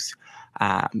values,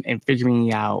 and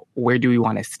figuring out where do we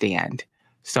want to stand.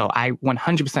 So I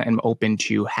 100% am open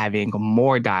to having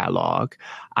more dialogue,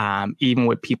 even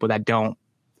with people that don't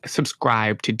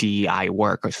subscribe to DEI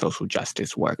work or social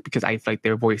justice work, because I feel like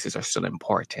their voices are still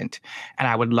important. And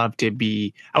I would love to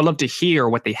hear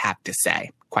what they have to say,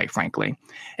 quite frankly.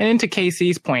 And then to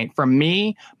Casey's point, for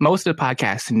me, most of the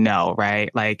podcasts, no,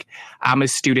 right? Like, I'm a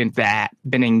student that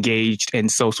been engaged in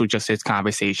social justice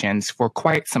conversations for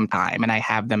quite some time, and I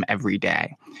have them every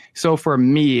day. So for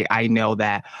me, I know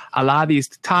that a lot of these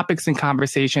topics and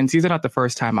conversations, these are not the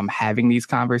first time I'm having these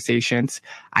conversations.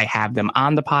 I have them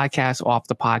on the podcast, off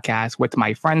the podcast, with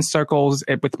my friend circles,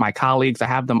 with my colleagues. I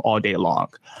have them all day long.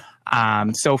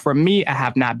 So for me, I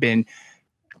have not been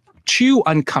too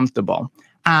uncomfortable.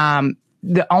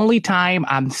 The only time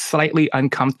I'm slightly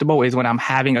uncomfortable is when I'm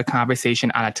having a conversation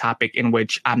on a topic in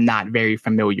which I'm not very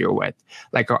familiar with,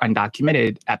 like our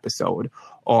undocumented episode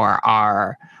or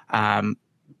our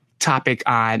topic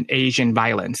on Asian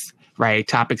violence, right?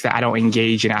 Topics that I don't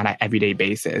engage in on an everyday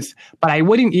basis. But I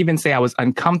wouldn't even say I was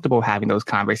uncomfortable having those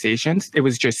conversations. It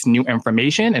was just new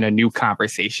information and a new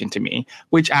conversation to me,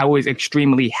 which I was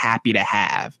extremely happy to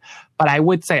have. But I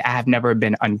would say I have never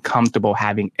been uncomfortable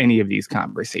having any of these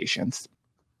conversations.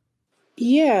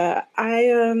 Yeah,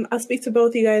 I'll speak to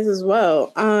both you guys as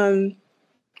well.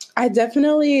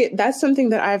 That's something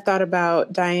that I've thought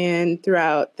about, Diane,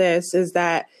 throughout this, is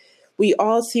that we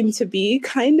all seem to be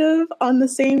kind of on the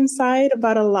same side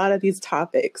about a lot of these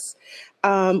topics,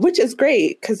 which is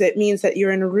great because it means that you're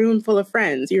in a room full of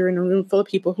friends. You're in a room full of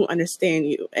people who understand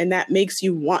you, and that makes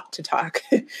you want to talk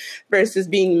versus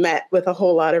being met with a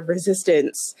whole lot of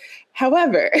resistance.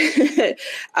 However,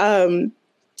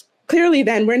 clearly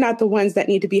then we're not the ones that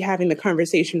need to be having the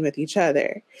conversation with each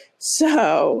other.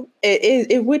 So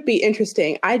it would be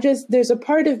interesting. There's a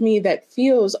part of me that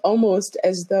feels almost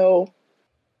as though,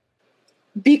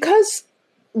 because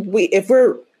if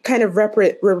we're kind of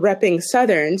we're repping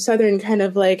Southern kind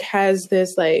of like has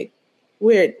this like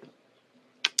weird,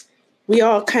 we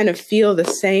all kind of feel the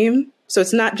same. So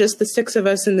it's not just the 6 of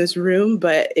us in this room,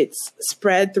 but it's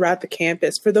spread throughout the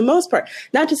campus for the most part.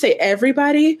 Not to say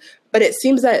everybody, but it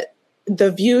seems that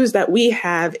the views that we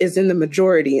have is in the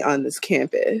majority on this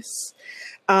campus.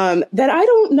 That I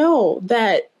don't know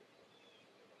that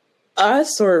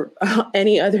us or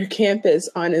any other campus,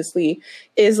 honestly,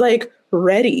 is like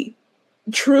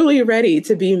truly ready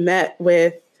to be met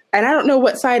with. And I don't know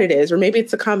what side it is, or maybe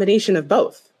it's a combination of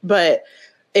both. But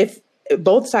if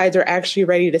both sides are actually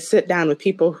ready to sit down with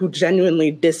people who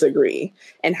genuinely disagree,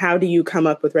 and how do you come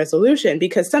up with resolution?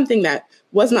 Because something that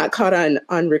was not caught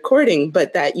on recording,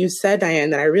 but that you said,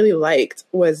 Diane, that I really liked,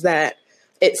 was that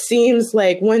it seems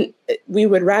like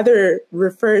we'd rather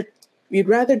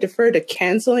defer to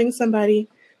canceling somebody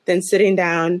than sitting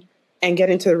down and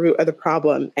getting to the root of the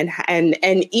problem. And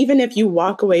even if you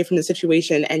walk away from the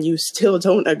situation and you still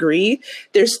don't agree,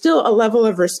 there's still a level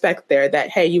of respect there that,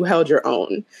 hey, you held your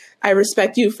own. I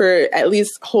respect you for at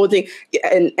least holding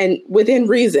and within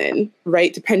reason,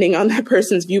 right? Depending on that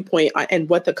person's viewpoint and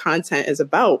what the content is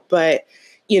about. But,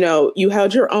 you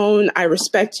held your own. I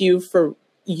respect you for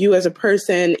you as a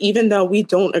person, even though we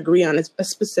don't agree on a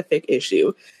specific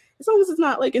issue. As long as it's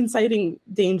not like inciting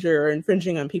danger or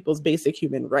infringing on people's basic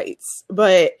human rights.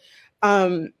 But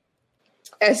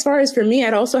as far as for me,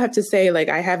 I'd also have to say, like,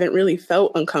 I haven't really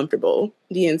felt uncomfortable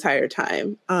the entire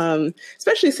time,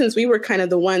 especially since we were kind of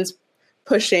the ones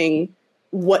pushing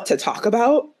what to talk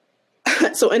about.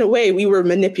 So in a way, we were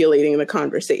manipulating the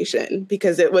conversation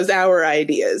because it was our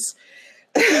ideas.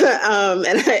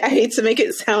 And I hate to make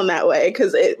it sound that way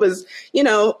because it was,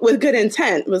 with good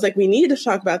intent. It was like, we need to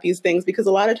talk about these things because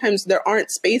a lot of times there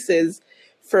aren't spaces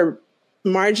for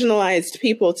marginalized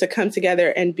people to come together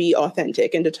and be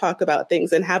authentic and to talk about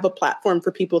things and have a platform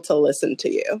for people to listen to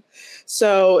you.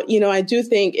 So, I do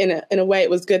think in a way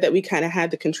it was good that we kind of had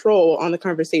the control on the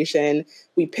conversation.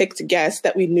 We picked guests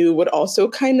that we knew would also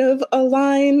kind of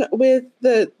align with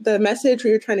the message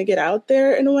we were trying to get out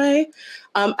there in a way.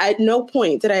 At no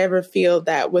point did I ever feel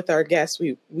that with our guests,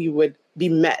 we would be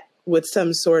met with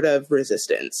some sort of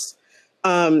resistance.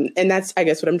 And that's, I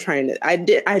guess, what I'm trying to, I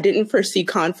didn't foresee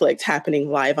conflict happening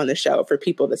live on the show for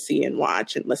people to see and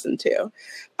watch and listen to.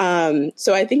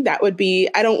 So I think that would be,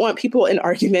 I don't want people in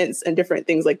arguments and different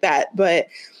things like that, but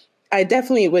I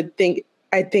definitely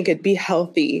I think it'd be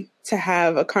healthy to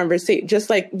have a conversation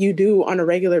just like you do on a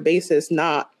regular basis,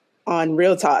 not on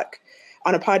Real Talk,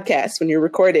 on a podcast when you're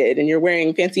recorded and you're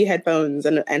wearing fancy headphones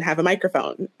and have a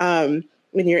microphone.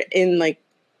 When you're in like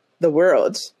the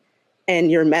world,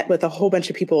 and you're met with a whole bunch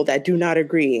of people that do not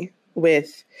agree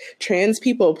with trans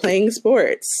people playing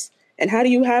sports. And how do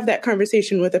you have that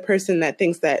conversation with a person that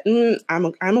thinks that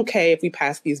I'm okay if we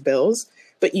pass these bills,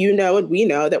 but and we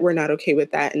know that we're not okay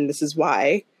with that, and this is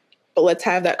why. But let's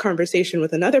have that conversation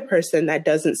with another person that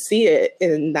doesn't see it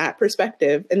in that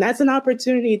perspective, and that's an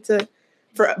opportunity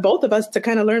for both of us to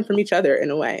kind of learn from each other in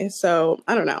a way. So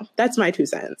I don't know. That's my 2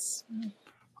 cents.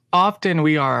 Often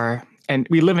we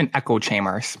live in echo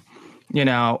chambers.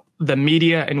 The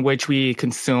media in which we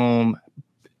consume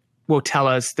will tell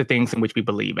us the things in which we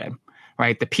believe in,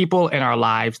 right? The people in our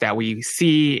lives that we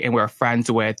see and we're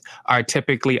friends with are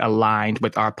typically aligned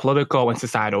with our political and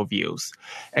societal views.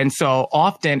 And so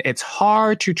often it's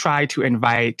hard to try to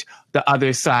invite the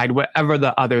other side, whatever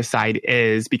the other side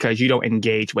is, because you don't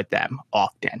engage with them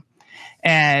often.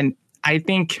 And I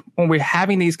think when we're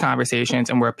having these conversations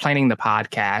and we're planning the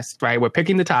podcast, right, we're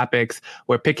picking the topics,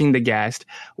 we're picking the guest,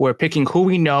 we're picking who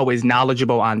we know is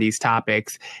knowledgeable on these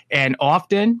topics. And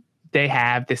often they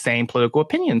have the same political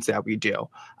opinions that we do,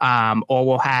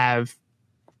 or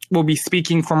we'll be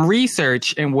speaking from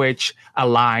research in which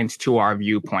aligns to our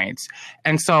viewpoints.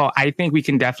 And so I think we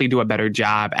can definitely do a better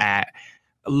job at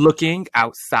looking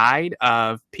outside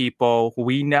of people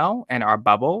we know in our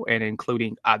bubble and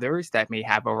including others that may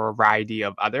have a variety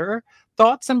of other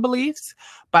thoughts and beliefs.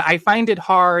 But I find it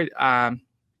hard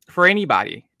for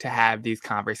anybody to have these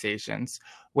conversations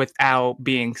without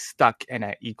being stuck in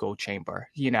an echo chamber.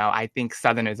 I think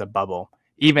Southern is a bubble.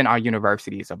 Even our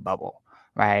university is a bubble,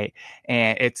 right?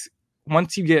 And it's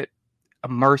once you get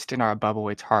immersed in our bubble,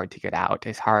 it's hard to get out.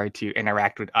 It's hard to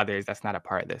interact with others that's not a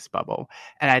part of this bubble.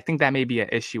 And I think that may be an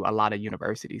issue a lot of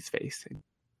universities face. I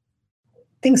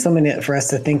think something for us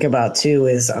to think about too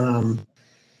is,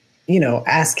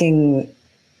 asking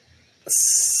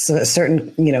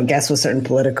certain, guests with certain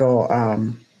political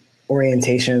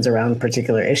orientations around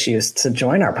particular issues to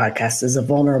join our podcast is a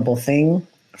vulnerable thing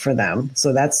for them.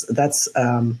 So that's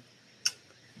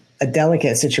a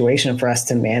delicate situation for us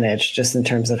to manage, just in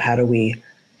terms of how do we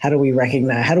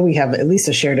recognize, how do we have at least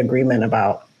a shared agreement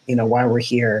about, why we're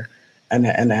here, and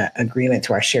an agreement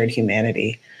to our shared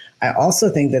humanity. I also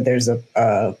think that there's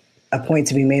a point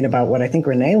to be made about what I think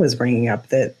Renee was bringing up,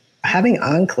 that having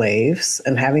enclaves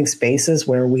and having spaces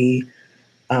where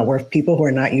where people who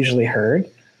are not usually heard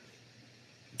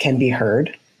can be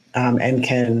heard, and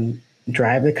can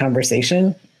drive the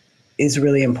conversation is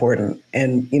really important.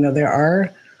 And, there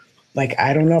are,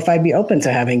 I don't know if I'd be open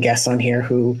to having guests on here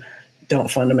who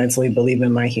don't fundamentally believe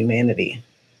in my humanity.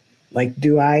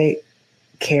 Do I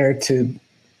care to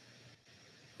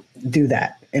do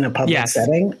that in a public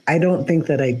setting? I don't think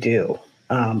that I do.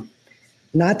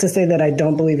 Not to say that I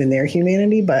don't believe in their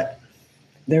humanity, but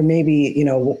there may be,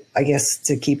 I guess,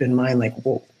 to keep in mind,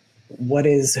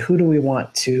 who do we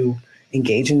want to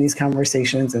engage in these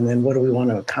conversations? And then what do we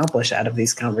want to accomplish out of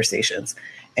these conversations?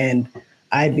 And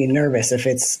I'd be nervous if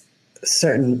it's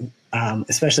certain,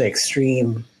 especially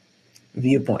extreme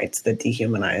viewpoints that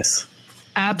dehumanize.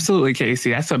 Absolutely,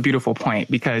 Casey. That's a beautiful point,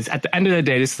 because at the end of the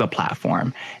day, this is a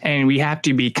platform, and we have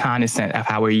to be cognizant of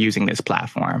how we're using this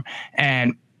platform.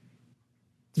 And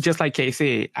just like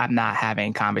Casey, I'm not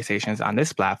having conversations on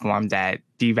this platform that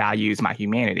devalues my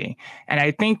humanity. And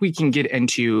I think we can get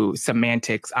into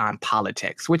semantics on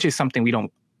politics, which is something we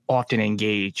don't often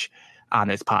engage on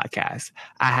this podcast.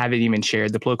 I haven't even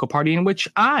shared the political party in which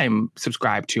I'm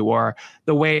subscribed to, or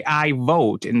the way I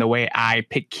vote and the way I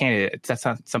pick candidates. That's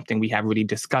not something we have really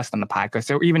discussed on the podcast,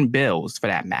 or even bills for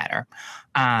that matter.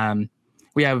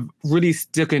 We have really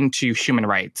sticking to human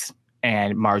rights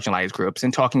and marginalized groups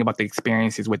and talking about the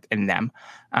experiences within them.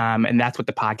 And that's what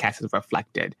the podcast has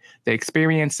reflected. The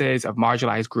experiences of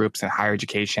marginalized groups in higher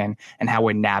education and how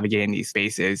we're navigating these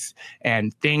spaces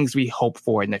and things we hope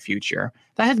for in the future.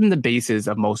 That has been the basis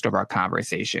of most of our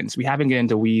conversations. We haven't gotten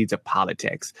into weeds of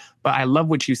politics. But I love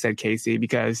what you said, Casey,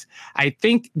 because I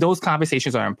think those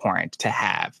conversations are important to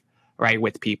have, right,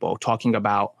 with people, talking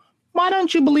about, why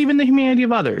don't you believe in the humanity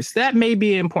of others? That may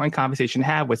be an important conversation to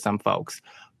have with some folks,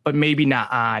 but maybe not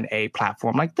on a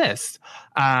platform like this.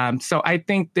 So I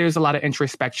think there's a lot of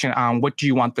introspection on what do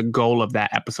you want the goal of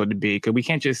that episode to be? Because we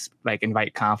can't just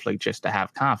invite conflict just to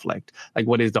have conflict.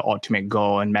 What is the ultimate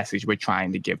goal and message we're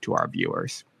trying to give to our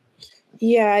viewers?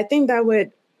 Yeah, I think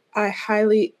that I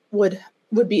highly would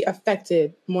be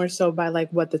affected more so by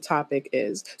what the topic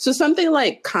is. So something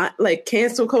like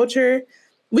cancel culture,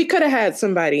 we could have had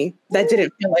somebody that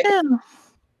didn't feel like it.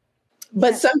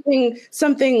 But something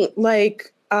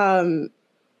like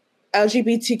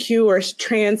LGBTQ or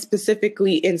trans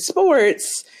specifically in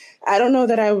sports, I don't know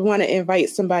that I would want to invite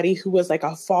somebody who was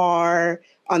a far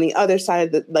on the other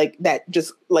side of that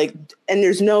just and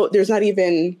there's not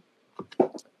even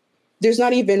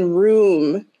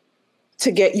room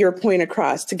to get your point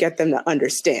across, to get them to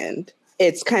understand.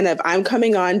 It's kind of, I'm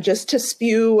coming on just to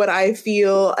spew what I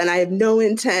feel, and I have no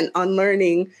intent on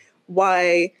learning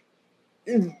why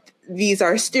these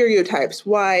are stereotypes,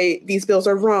 why these bills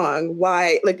are wrong,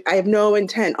 why, I have no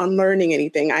intent on learning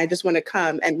anything. I just want to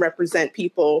come and represent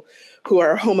people who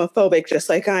are homophobic just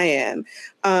like I am.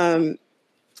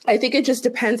 I think it just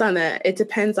depends on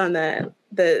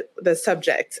the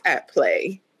subject at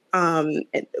play.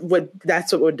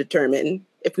 That's what would determine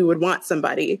if we would want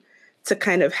somebody to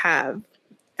kind of have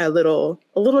a little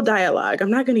dialogue. I'm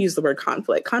not going to use the word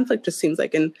conflict. Conflict just seems I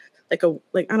don't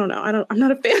know. I'm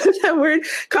not a fan of that word.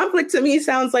 Conflict to me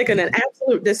sounds like an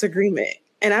absolute disagreement.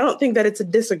 And I don't think that it's a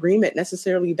disagreement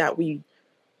necessarily that we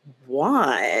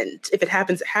want. If it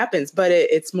happens, it happens. But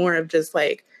it's more of just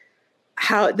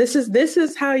how this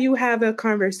is how you have a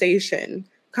conversation.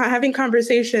 Having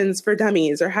conversations for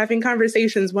dummies, or having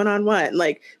conversations one-on-one,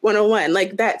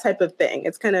 101, that type of thing.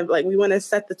 It's kind of we want to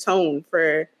set the tone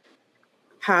for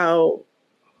how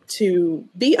to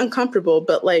be uncomfortable,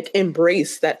 but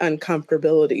embrace that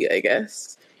uncomfortability, I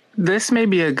guess. This may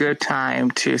be a good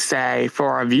time to say for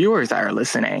our viewers that are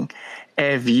listening,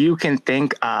 if you can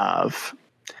think of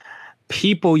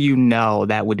people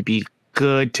that would be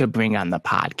good to bring on the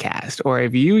podcast, or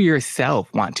if you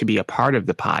yourself want to be a part of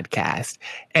the podcast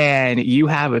and you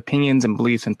have opinions and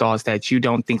beliefs and thoughts that you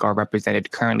don't think are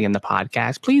represented currently in the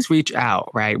podcast, please reach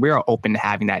out, right? We are open to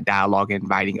having that dialogue and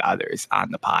inviting others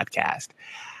on the podcast.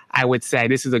 I would say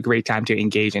this is a great time to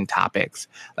engage in topics.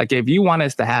 Like if you want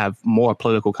us to have more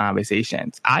political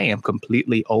conversations, I am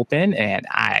completely open and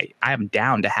I am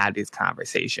down to have these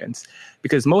conversations,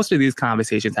 because most of these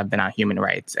conversations have been on human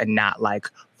rights and not like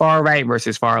far right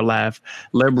versus far left,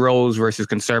 liberals versus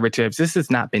conservatives. This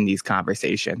has not been these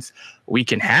conversations. We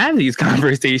can have these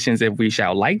conversations if we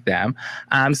shall like them.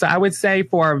 So I would say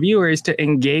for our viewers to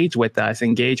engage with us,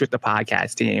 engage with the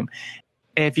podcast team.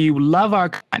 If you love our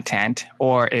content,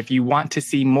 or if you want to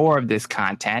see more of this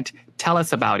content, tell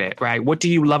us about it, right? What do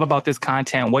you love about this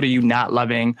content? What are you not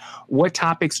loving? What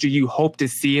topics do you hope to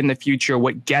see in the future?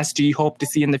 What guests do you hope to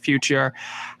see in the future?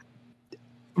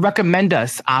 Recommend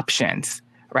us options,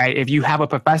 right? If you have a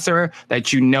professor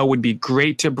that you know would be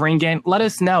great to bring in, let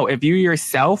us know. If you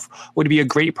yourself would be a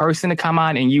great person to come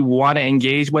on and you want to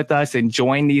engage with us and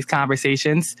join these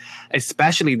conversations,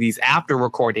 especially these after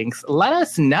recordings, let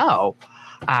us know.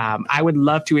 I would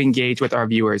love to engage with our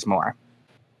viewers more.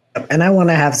 And I want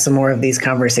to have some more of these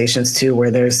conversations too,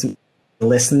 where there's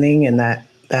listening and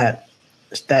that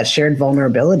shared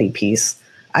vulnerability piece.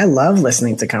 I love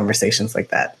listening to conversations like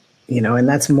that, and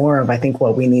that's more of, I think,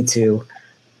 what we need to,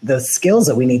 the skills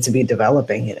that we need to be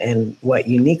developing and what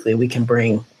uniquely we can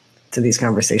bring to these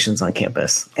conversations on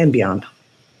campus and beyond.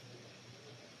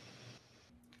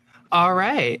 All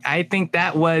right. I think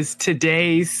that was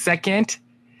today's second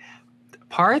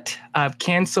part of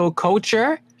Cancel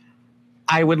Culture.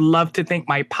 I would love to thank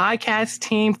my podcast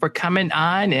team for coming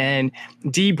on and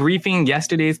debriefing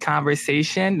yesterday's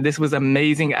conversation. This was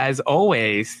amazing as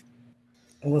always.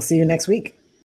 And we'll see you next week.